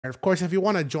Of course, if you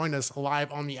want to join us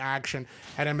live on the action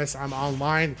at MSM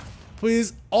Online,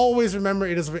 please always remember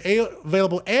it is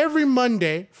available every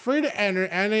Monday, free to enter,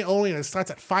 and only, and it starts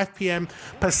at 5 p.m.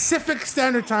 Pacific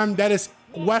Standard Time. That is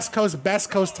West Coast, Best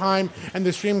Coast time, and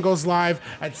the stream goes live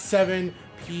at 7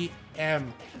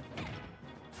 p.m.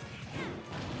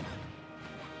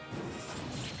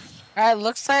 All right,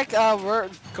 looks like we're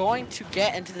going to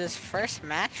get into this first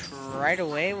match right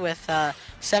away with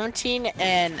 17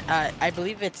 and I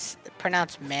believe it's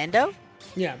pronounced Mando.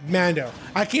 Yeah, Mando.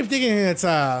 I keep thinking it's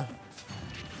like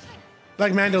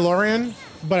Mandalorian,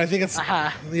 but I think it's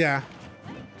yeah,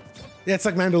 it's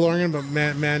like Mandalorian, but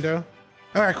Mando.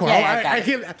 All right, cool.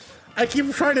 Yeah, I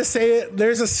keep trying to say it.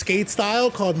 There's a skate style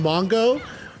called Mongo,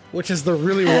 which is the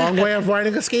really wrong way of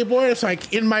riding a skateboard. So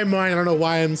in my mind, I don't know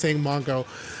why I'm saying Mongo.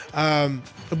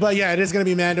 But yeah, it is going to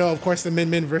be Mando, of course, the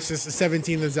Min versus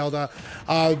 17, the Zelda.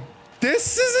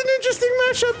 This is an interesting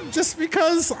matchup just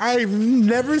because I've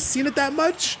never seen it that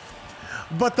much.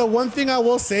 But the one thing I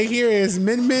will say here is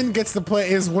Min gets to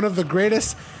play is one of the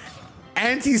greatest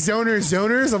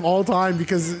anti-zoners of all time,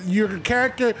 because your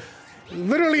character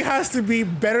literally has to be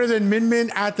better than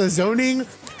Min at the zoning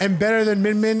and better than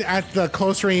Min at the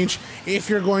close range if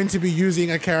you're going to be using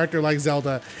a character like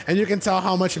Zelda. And you can tell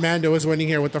how much Mando is winning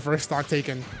here with the first stock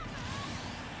taken.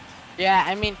 Yeah,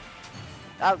 I mean,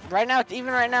 right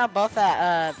now, both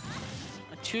at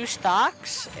 2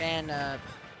 stocks, and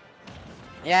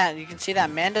yeah, you can see that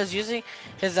Mando's using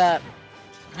his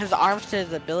arms to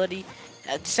his ability,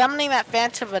 summoning that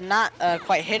Phantom but not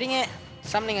quite hitting it,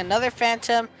 summoning another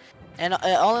Phantom, and it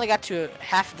only got to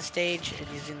half of the stage and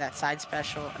using that side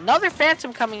special. Another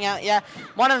Phantom coming out. Yeah,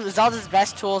 one of Zelda's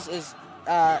best tools is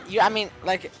I mean,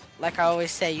 like I always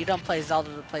say, you don't play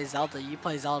Zelda to play Zelda. You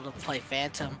play Zelda to play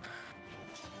Phantom.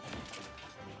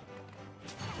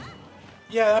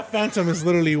 Yeah, that Phantom is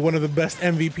literally one of the best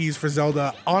MVPs for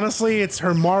Zelda. Honestly, it's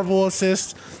her Marvel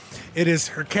assist. It is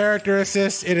her character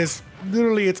assist. It is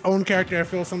literally its own character. I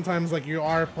feel sometimes like you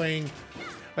are playing.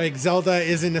 Like, Zelda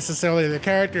isn't necessarily the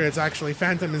character, it's actually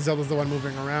Phantom, and Zelda's the one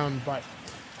moving around. But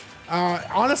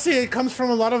honestly, it comes from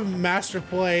a lot of master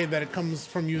play that it comes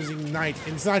from using Knight.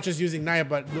 And it's not just using Knight,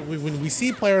 but when we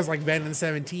see players like Van and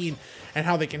 17 and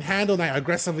how they can handle Knight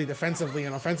aggressively, defensively,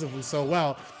 and offensively so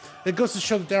well, it goes to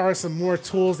show that there are some more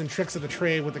tools and tricks of the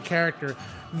trade with the character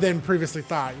than previously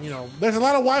thought. You know, there's a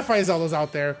lot of Wi-Fi Zeldas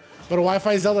out there, but a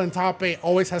Wi-Fi Zelda in top 8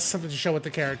 always has something to show with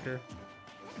the character.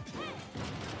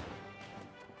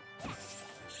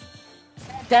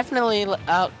 Definitely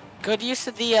good use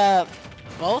of the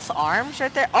both arms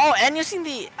right there. Oh, and using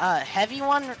the heavy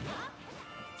one.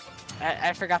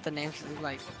 I forgot the names,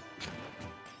 like.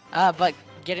 But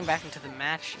getting back into the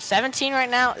match, 17 right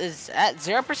now is at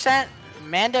 0%.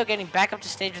 Mando getting back up to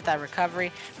stage with that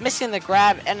recovery, missing the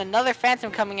grab, and another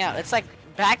Phantom coming out. It's like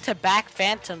back-to-back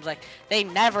Phantoms. Like, they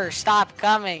never stop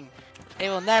coming. They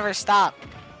will never stop.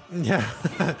 Yeah.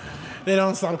 They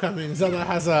don't stop coming. Zelda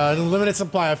has an unlimited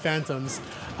supply of Phantoms.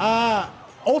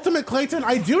 Ultimate Clayton,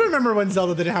 I do remember when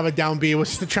Zelda didn't have a down B. It was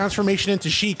just the transformation into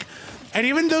Sheik. And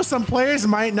even though some players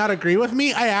might not agree with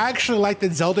me, I actually like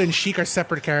that Zelda and Sheik are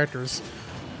separate characters.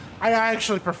 I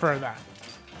actually prefer that.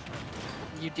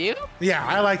 You do? Yeah,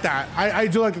 I like that. I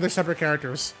do like that they're separate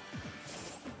characters.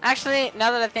 Actually,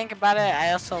 now that I think about it,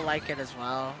 I also like it as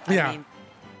well. Yeah. I mean,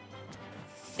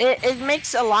 it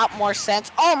makes a lot more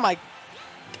sense. Oh my...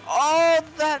 Oh,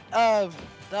 that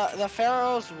the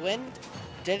Pharaoh's Wind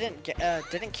didn't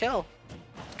kill.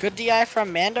 Good DI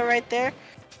from Mando right there.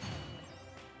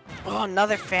 Oh,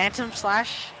 another Phantom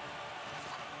slash.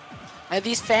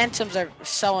 These Phantoms are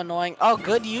so annoying. Oh,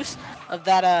 good use of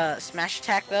that smash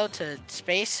attack though to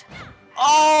space.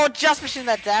 Oh, just missing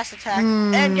that dash attack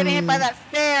and getting hit by that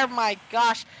fair. My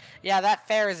gosh, yeah, that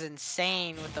fair is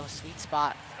insane with the sweet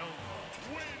spot.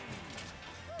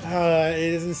 It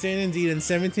is insane indeed, and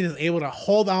 17 is able to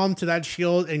hold on to that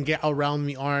shield and get around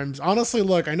the arms. Honestly,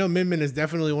 look, I know Min is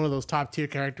definitely one of those top tier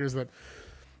characters that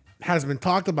has been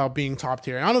talked about being top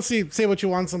tier. Honestly, say what you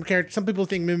want, some people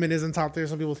think Min isn't top tier,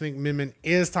 some people think Min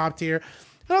is top tier.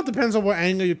 It all depends on what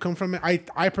angle you come from it.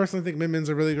 I personally think Min's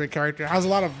a really great character. It has a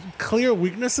lot of clear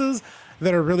weaknesses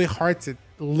that are really hard to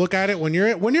look at it. When you're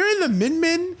in the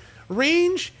Min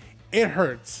range, it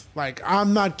hurts. Like,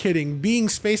 I'm not kidding. Being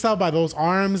spaced out by those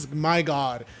arms, my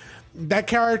God. That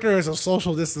character is a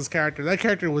social distance character. That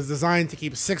character was designed to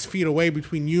keep 6 feet away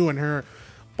between you and her.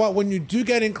 But when you do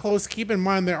get in close, keep in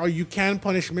mind that you can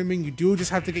punish Min. You do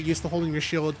just have to get used to holding your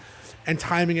shield and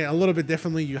timing it a little bit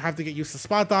differently. You have to get used to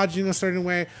spot dodging a certain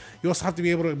way. You also have to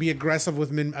be able to be aggressive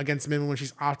with against Min when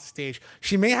she's off the stage.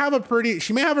 She may have a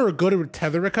good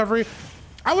tether recovery,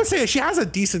 I would say she has a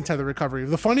decent tether recovery.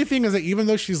 The funny thing is that even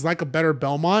though she's like a better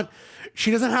Belmont, she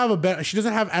doesn't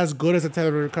have as good as a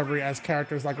tether recovery as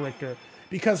characters like Richter,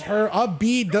 because her up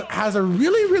B has a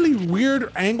really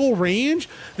weird angle range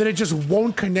that it just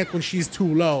won't connect when she's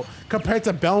too low compared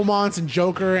to Belmonts and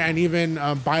Joker and even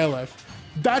Byleth.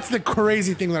 That's the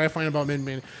crazy thing that I find about Min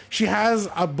Min. She has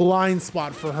a blind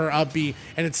spot for her up B,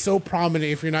 and it's so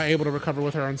prominent if you're not able to recover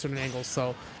with her on certain angles.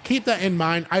 So keep that in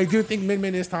mind. I do think Min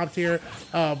Min is top tier.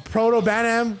 Proto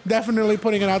Banam, definitely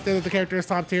putting it out there that the character is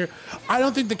top tier. I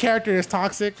don't think the character is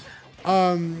toxic.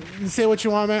 Say what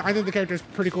you want, man. I think the character is a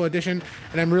pretty cool addition,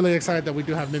 and I'm really excited that we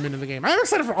do have Min Min in the game. I'm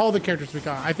excited for all the characters we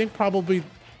got. I think probably,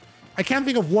 I can't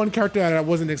think of one character that I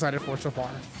wasn't excited for so far.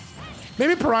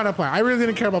 Maybe Piranha Plant. I really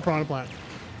didn't care about Piranha Plant.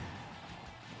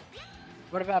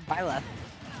 What about Byleth?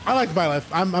 I liked Byleth.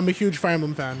 I'm a huge Fire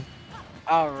Emblem fan.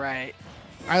 All right.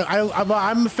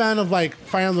 I'm a fan of like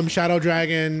Fire Emblem Shadow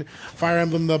Dragon, Fire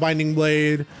Emblem The Binding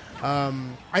Blade.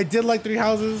 I did like Three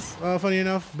Houses, funny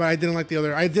enough, but I didn't like the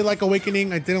other. I did like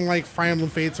Awakening. I didn't like Fire Emblem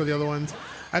Fates or the other ones.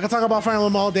 I could talk about Fire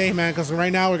Emblem all day, man, because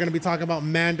right now we're going to be talking about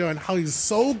Mando and how he's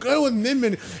so good with Min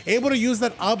Min, able to use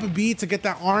that up B to get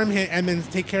that arm hit and then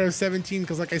take care of 17.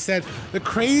 Because like I said, the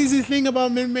crazy thing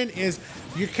about Min Min is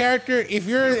your character, if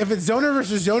it's zoner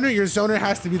versus zoner, your zoner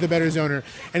has to be the better zoner.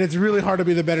 And it's really hard to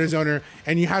be the better zoner,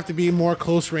 and you have to be more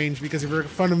close range, because if you're in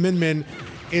front of Min Min,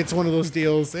 it's one of those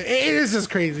deals. It is just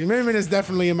crazy. Min Min is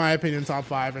definitely, in my opinion, top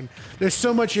 5. And there's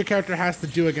so much your character has to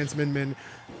do against Min Min.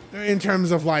 In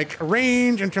terms of like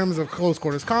range, in terms of close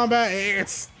quarters combat,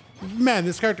 man,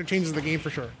 this character changes the game for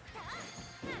sure.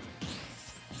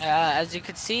 As you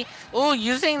could see,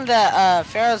 using the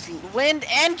Pharaoh's Wind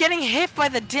and getting hit by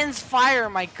the Din's Fire.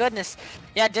 My goodness,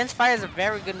 yeah, Din's Fire is a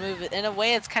very good move. In a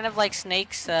way, it's kind of like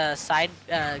Snake's side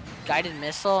guided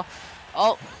missile.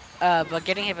 But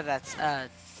getting hit with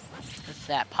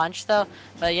that punch though.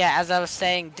 But yeah, as I was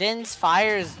saying, Din's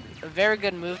Fire is a very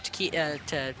good move to keep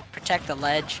to protect the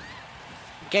ledge.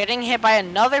 Getting hit by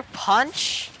another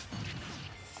punch.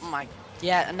 Oh my,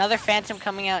 yeah, another Phantom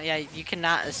coming out. Yeah, you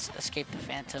cannot escape the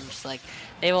Phantoms. Like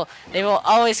they will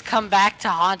always come back to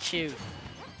haunt you.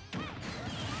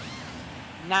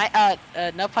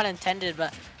 No pun intended,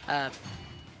 but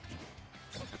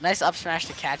nice up smash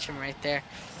to catch him right there.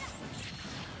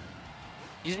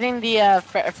 Using the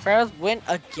Pharaoh's Wind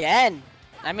again.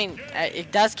 I mean,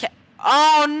 it does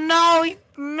oh no, he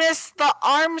missed the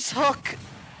arms hook.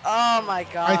 Oh my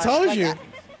god. I told you.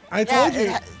 I told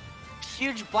you.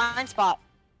 Huge blind spot.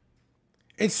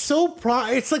 It's so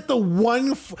it's like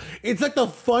it's like the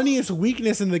funniest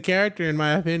weakness in the character, in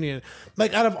my opinion.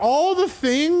 Like out of all the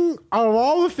things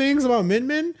about Min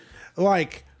Min,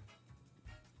 like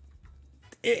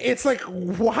it's like,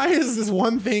 why is this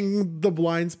one thing the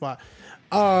blind spot?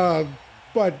 But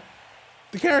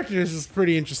the character is just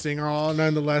pretty interesting,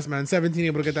 nonetheless, man. 17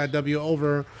 able to get that W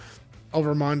over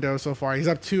Mando so far. He's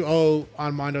up 2-0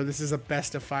 on Mando. This is a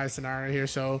best of 5 scenario here,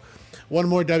 so one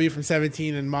more W from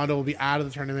 17 and Mando will be out of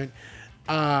the tournament.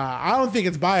 I don't think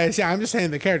it's biased. Yeah, I'm just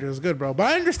saying the character is good, bro. But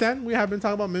I understand. We have been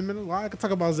talking about Min Min a lot. I can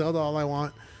talk about Zelda all I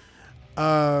want.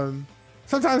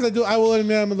 Sometimes I will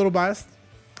admit I'm a little biased.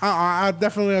 I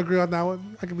definitely agree on that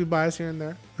one. I can be biased here and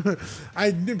there.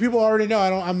 People already know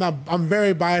I'm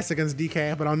very biased against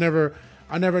DK, but I'll never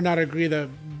not agree that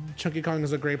Chunky Kong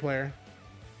is a great player.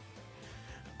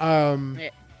 Yeah.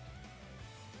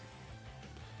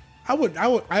 I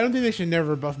don't think they should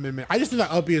never buff Min Min. I just think that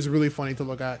up B is really funny to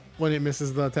look at when it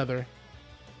misses the tether.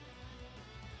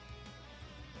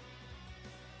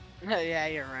 Yeah,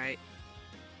 you're right.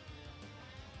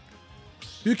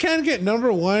 You can't get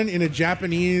 #1 in a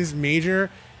Japanese major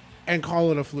and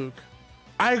call it a fluke.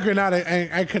 I could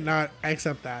not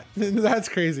accept that. That's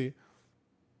crazy.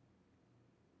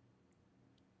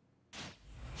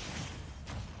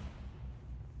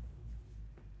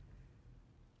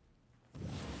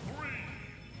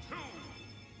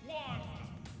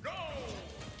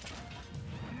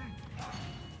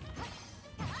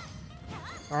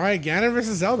 All right, Ganon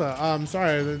versus Zelda.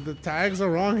 Sorry, the tags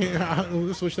are wrong here.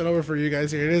 I'll switch that over for you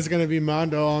guys here. It is going to be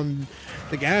Mando on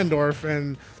the Ganondorf,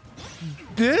 and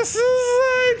this is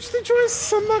an interesting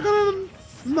choice. I'm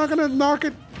not gonna knock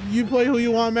it. You play who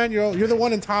you want, man. You're the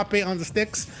one in top 8 on the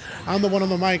sticks. I'm the one on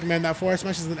the mic, man. That forward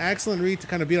smash is an excellent read to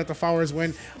kind of beat out the Flowers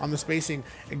win on the spacing.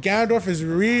 And Ganondorf is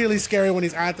really scary when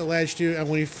he's at the ledge too, and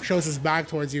when he shows his back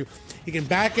towards you. He can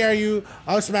back air you,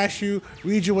 up smash you,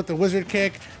 read you with the wizard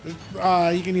kick.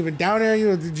 He can even down air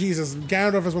you. Jesus,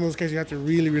 Ganondorf is one of those characters you have to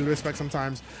really respect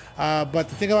sometimes. But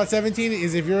the thing about 17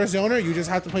 is if you're a zoner, you just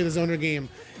have to play the zoner game.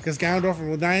 Because Ganondorf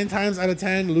will 9 times out of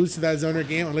 10 lose to that zoner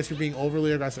game unless you're being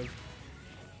overly aggressive.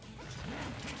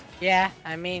 Yeah,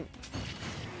 I mean,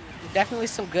 definitely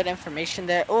some good information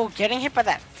there. Oh, getting hit by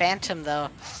that Phantom though.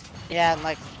 Yeah,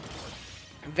 like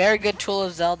very good tool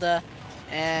of Zelda,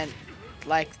 and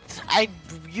like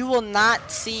you will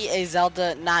not see a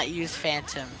Zelda not use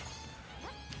Phantom.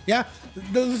 Yeah,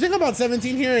 the thing about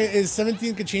 17 here is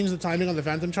 17 could change the timing on the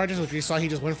Phantom charges, which we saw he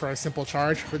just went for a simple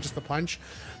charge for just a punch.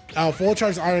 Full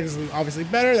charge are obviously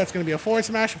better. That's going to be a forward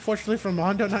smash. Unfortunately for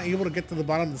Mando, not able to get to the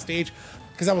bottom of the stage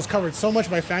because that was covered so much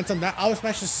by Phantom. That out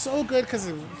smash is so good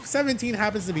because 17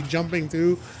 happens to be jumping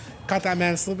too. Caught that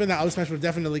man slipping. That out smash was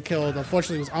definitely killed.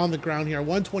 Unfortunately, he was on the ground here.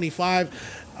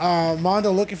 125.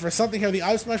 Mando looking for something here. The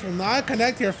out smash will not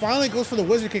connect here. Finally goes for the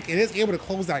wizard kick. It is able to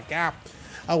close that gap.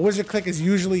 Wizard Click is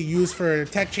usually used for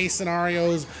tech chase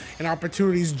scenarios and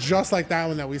opportunities just like that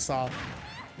one that we saw.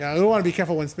 Yeah, we want to be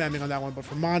careful when spamming on that one, but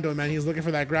for Mando, man, he's looking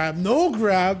for that grab. No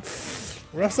grab!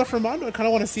 Rough stuff for Mando. I kind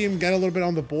of want to see him get a little bit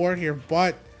on the board here,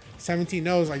 but 17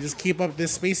 knows I just keep up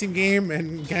this spacing game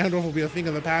and Ganondorf will be a thing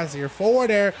of the past here.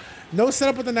 Forward air, no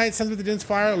setup with the Knight, sends with the Din's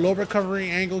Fire, low recovery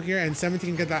angle here, and 17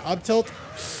 can get that up tilt,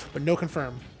 but no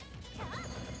confirm.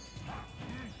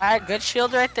 Alright, good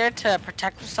shield right there to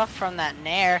protect himself from that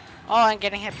Nair. Oh, I'm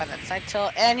getting hit by that side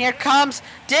tilt. And here comes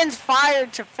Din's Fire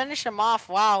to finish him off.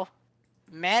 Wow.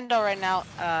 Mando right now,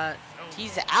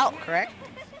 he's out, correct?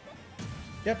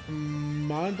 Yep,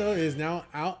 Mando is now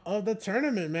out of the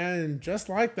tournament, man, just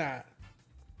like that.